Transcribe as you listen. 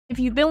If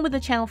you've been with the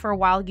channel for a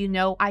while, you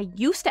know I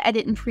used to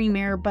edit in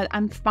Premiere, but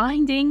I'm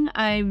finding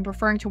I'm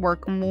preferring to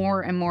work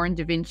more and more in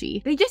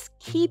DaVinci. They just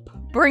keep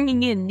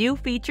bringing in new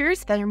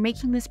features that are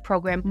making this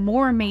program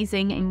more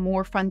amazing and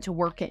more fun to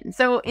work in.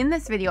 So in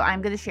this video,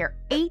 I'm going to share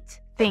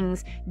 8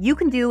 things you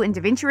can do in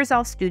DaVinci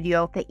Resolve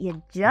Studio that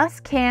you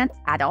just can't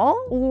at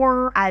all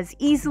or as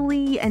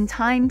easily and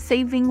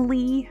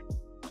time-savingly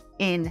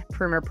in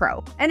Premiere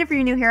Pro. And if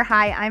you're new here,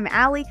 hi, I'm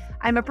Alli.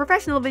 I'm a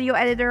professional video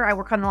editor. I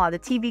work on a lot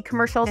of TV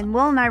commercials, and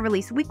Will and I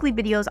release weekly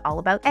videos all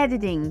about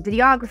editing,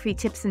 videography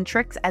tips and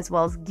tricks, as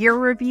well as gear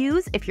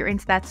reviews. If you're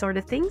into that sort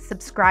of thing,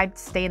 subscribe to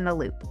stay in the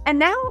loop. And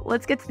now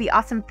let's get to the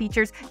awesome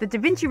features that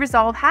DaVinci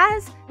Resolve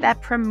has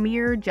that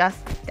Premiere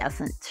just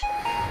doesn't.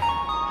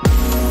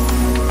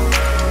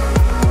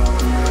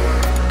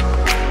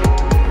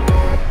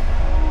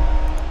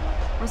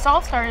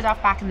 Resolve started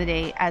off back in the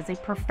day as a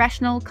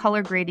professional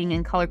color grading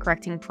and color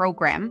correcting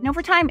program. And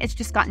over time, it's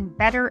just gotten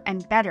better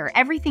and better.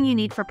 Everything you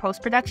need for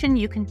post-production,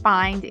 you can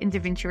find in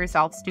DaVinci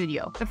Resolve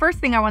Studio. The first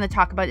thing I want to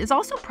talk about is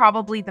also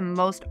probably the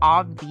most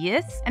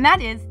obvious, and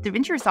that is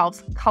DaVinci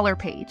Resolve's color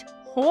page.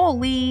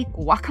 Holy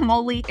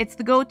guacamole, it's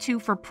the go-to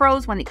for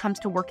pros when it comes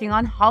to working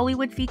on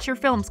Hollywood feature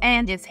films,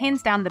 and is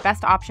hands down the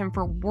best option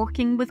for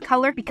working with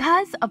color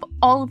because of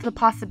all of the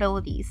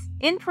possibilities.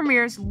 In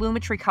Premiere's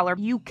Lumetri color,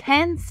 you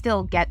can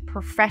still get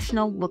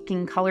professional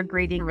looking color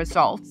grading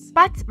results,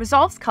 but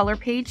Resolve's color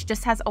page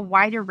just has a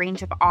wider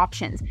range of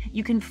options.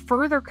 You can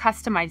further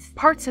customize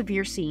parts of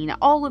your scene,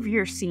 all of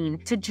your scene,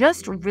 to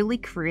just really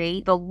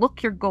create the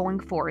look you're going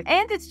for,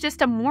 and it's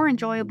just a more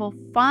enjoyable,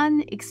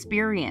 fun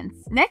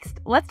experience. Next,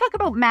 let's talk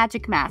about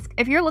Magic Mask.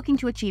 If you're looking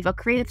to achieve a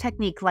creative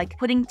technique like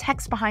putting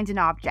text behind an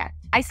object,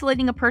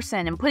 isolating a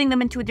person and putting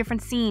them into a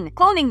different scene,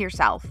 cloning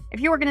yourself. If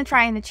you were going to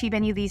try and achieve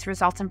any of these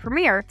results in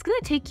Premiere, it's going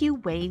to take you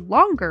way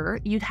longer.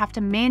 You'd have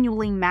to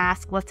manually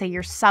mask, let's say,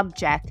 your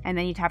subject, and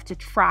then you'd have to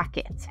track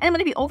it. And I'm going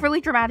to be overly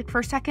dramatic for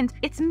a second.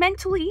 It's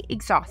mentally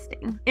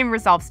exhausting. In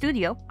Resolve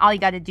Studio, all you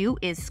got to do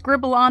is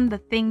scribble on the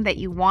thing that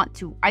you want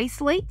to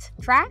isolate,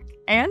 track,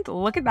 and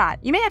look at that.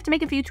 You may have to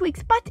make a few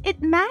tweaks, but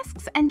it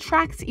masks and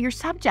tracks your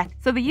subject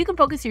so that you can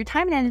focus your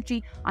time and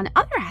energy on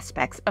other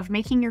aspects of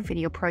making your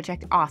video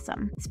project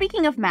awesome.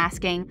 Speaking of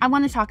masking, I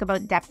want to talk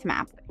about depth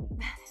map.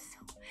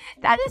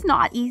 That is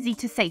not easy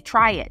to say.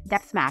 Try it.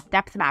 Depth map,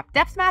 depth map.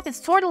 Depth map is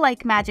sort of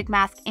like Magic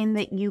Mask in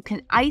that you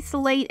can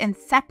isolate and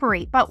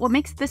separate, but what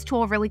makes this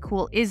tool really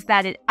cool is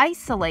that it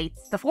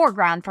isolates the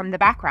foreground from the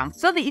background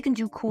so that you can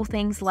do cool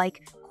things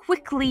like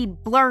quickly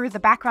blur the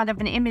background of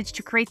an image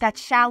to create that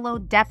shallow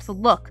depth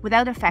look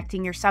without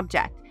affecting your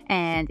subject.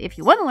 And if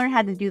you want to learn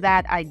how to do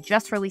that, I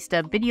just released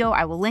a video,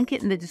 I will link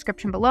it in the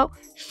description below,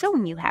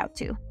 showing you how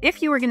to.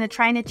 If you were going to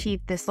try and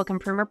achieve this look in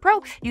Premiere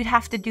Pro, you'd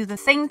have to do the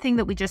same thing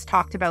that we just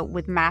talked about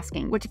with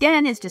masking, which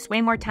again is just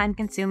way more time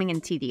consuming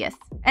and tedious.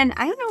 And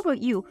I don't know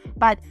about you,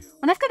 but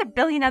when I've got a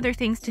billion other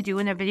things to do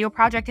in a video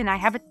project and I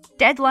have a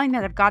deadline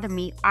that I've got to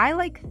meet, I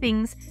like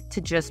things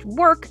to just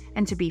work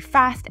and to be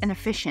fast and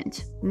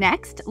efficient.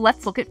 Next,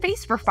 let's look at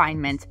face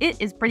refinement.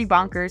 It is pretty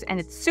bonkers and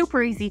it's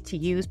super easy to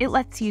use. It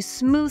lets you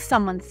smooth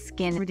someone's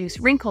skin, reduce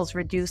wrinkles,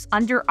 reduce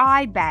under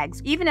eye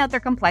bags, even out their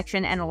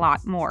complexion, and a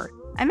lot more.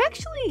 I'm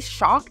actually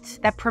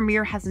shocked that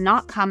Premiere has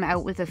not come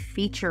out with a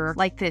feature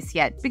like this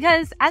yet,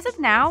 because as of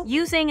now,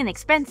 using an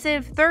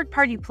expensive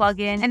third-party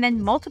plugin and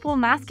then multiple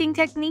masking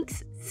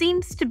techniques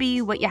seems to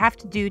be what you have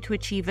to do to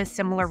achieve a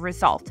similar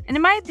result. And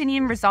in my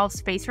opinion,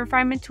 Resolve's face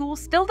refinement tool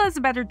still does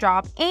a better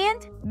job,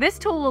 and this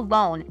tool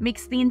alone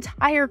makes the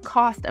entire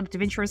cost of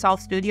DaVinci Resolve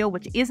Studio,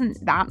 which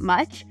isn't that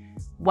much,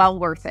 well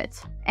worth it.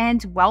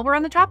 And while we're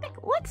on the topic,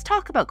 let's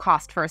talk about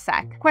cost for a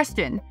sec.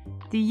 Question: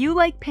 do you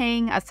like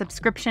paying a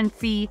subscription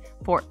fee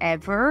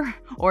forever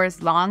or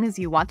as long as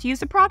you want to use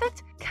the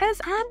product?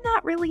 Because I'm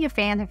not really a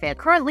fan of it.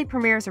 Currently,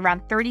 Premiere is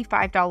around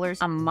 $35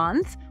 a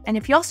month. And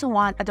if you also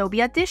want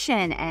Adobe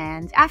Audition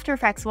and After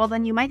Effects, well,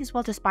 then you might as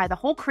well just buy the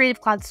whole Creative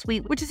Cloud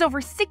suite, which is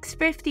over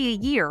 $650 a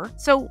year.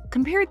 So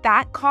compare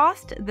that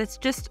cost that's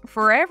just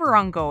forever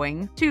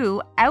ongoing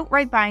to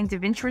outright buying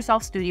DaVinci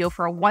Resolve Studio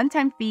for a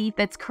one-time fee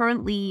that's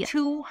currently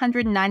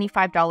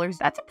 $295.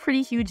 That's a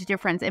pretty huge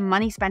difference in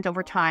money spent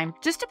over time.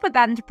 Just to put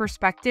that into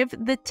perspective,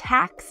 the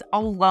tax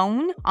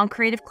alone on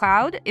Creative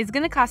Cloud is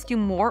going to cost you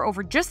more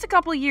over just a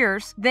couple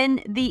years than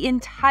the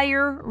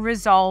entire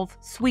Resolve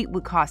suite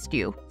would cost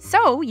you.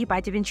 So you buy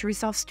DaVinci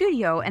Resolve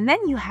Studio and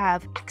then you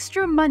have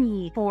extra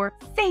money for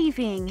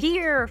saving,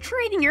 gear,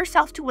 treating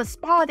yourself to a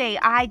spa day.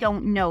 I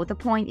don't know. The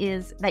point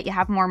is that you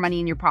have more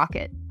money in your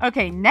pocket.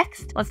 Okay,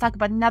 next, let's talk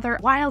about another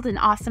wild and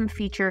awesome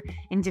feature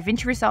in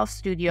DaVinci Resolve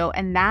Studio,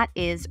 and that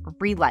is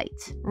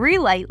Relight.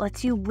 Relight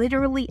lets you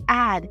literally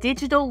add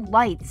digital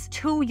lights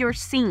to your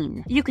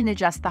scene. You can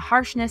adjust the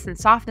harshness and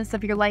softness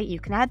of your light. You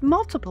can add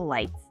multiple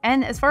lights.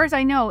 And as far as I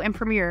I know in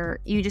Premiere,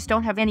 you just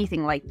don't have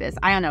anything like this.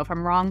 I don't know if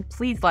I'm wrong.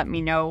 Please let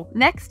me know.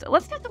 Next,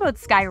 let's talk about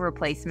sky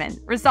replacement.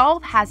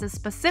 Resolve has a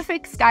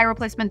specific sky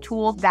replacement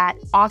tool that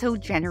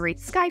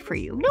auto-generates sky for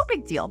you. No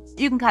big deal.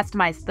 You can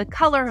customize the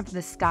color of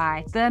the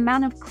sky, the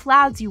amount of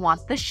clouds you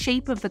want, the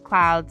shape of the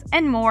clouds,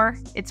 and more.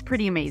 It's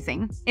pretty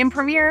amazing. In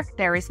Premiere,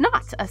 there is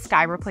not a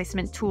sky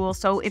replacement tool,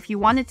 so if you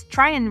wanted to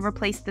try and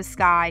replace the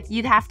sky,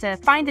 you'd have to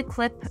find a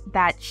clip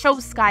that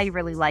shows sky you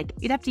really like.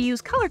 You'd have to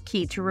use Color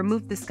Key to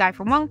remove the sky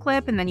from one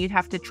clip, and then you'd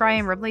have to try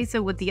and replace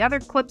it with the other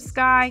clip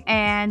sky.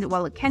 And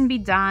while it can be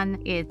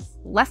done, it's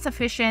less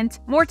efficient,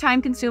 more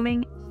time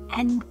consuming,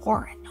 and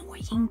more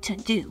annoying to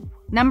do.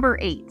 Number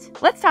 8,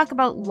 let's talk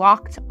about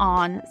locked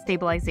on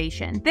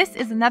stabilization. This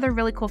is another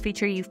really cool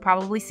feature you've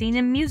probably seen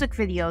in music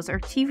videos or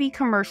TV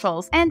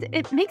commercials, and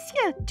it makes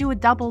you do a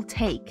double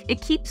take.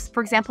 It keeps,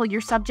 for example, your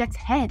subject's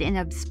head in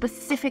a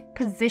specific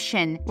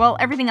position while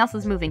everything else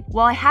is moving.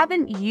 While I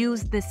haven't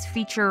used this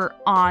feature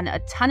on a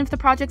ton of the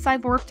projects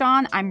I've worked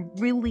on, I'm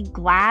really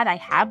glad I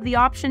have the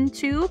option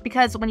to,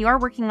 because when you are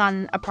working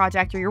on a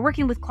project or you're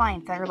working with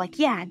clients that are like,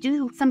 yeah,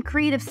 do some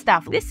creative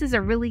stuff, this is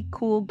a really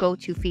cool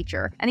go-to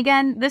feature. And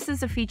again, this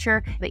is a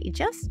feature that you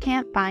just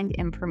can't find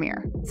in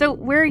Premiere. So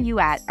where are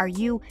you at? Are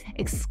you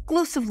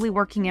exclusively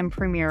working in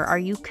Premiere? Are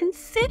you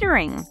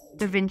considering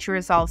DaVinci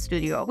Resolve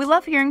Studio? We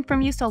love hearing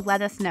from you, so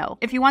let us know.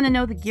 If you want to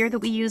know the gear that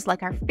we use,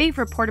 like our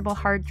favorite portable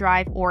hard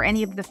drive or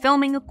any of the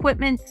filming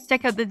equipment,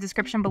 check out the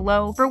description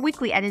below. For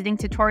weekly editing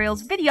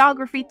tutorials,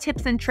 videography,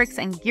 tips and tricks,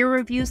 and gear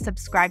reviews,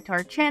 subscribe to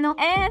our channel.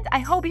 And I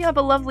hope you have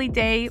a lovely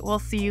day. We'll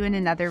see you in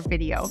another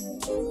video.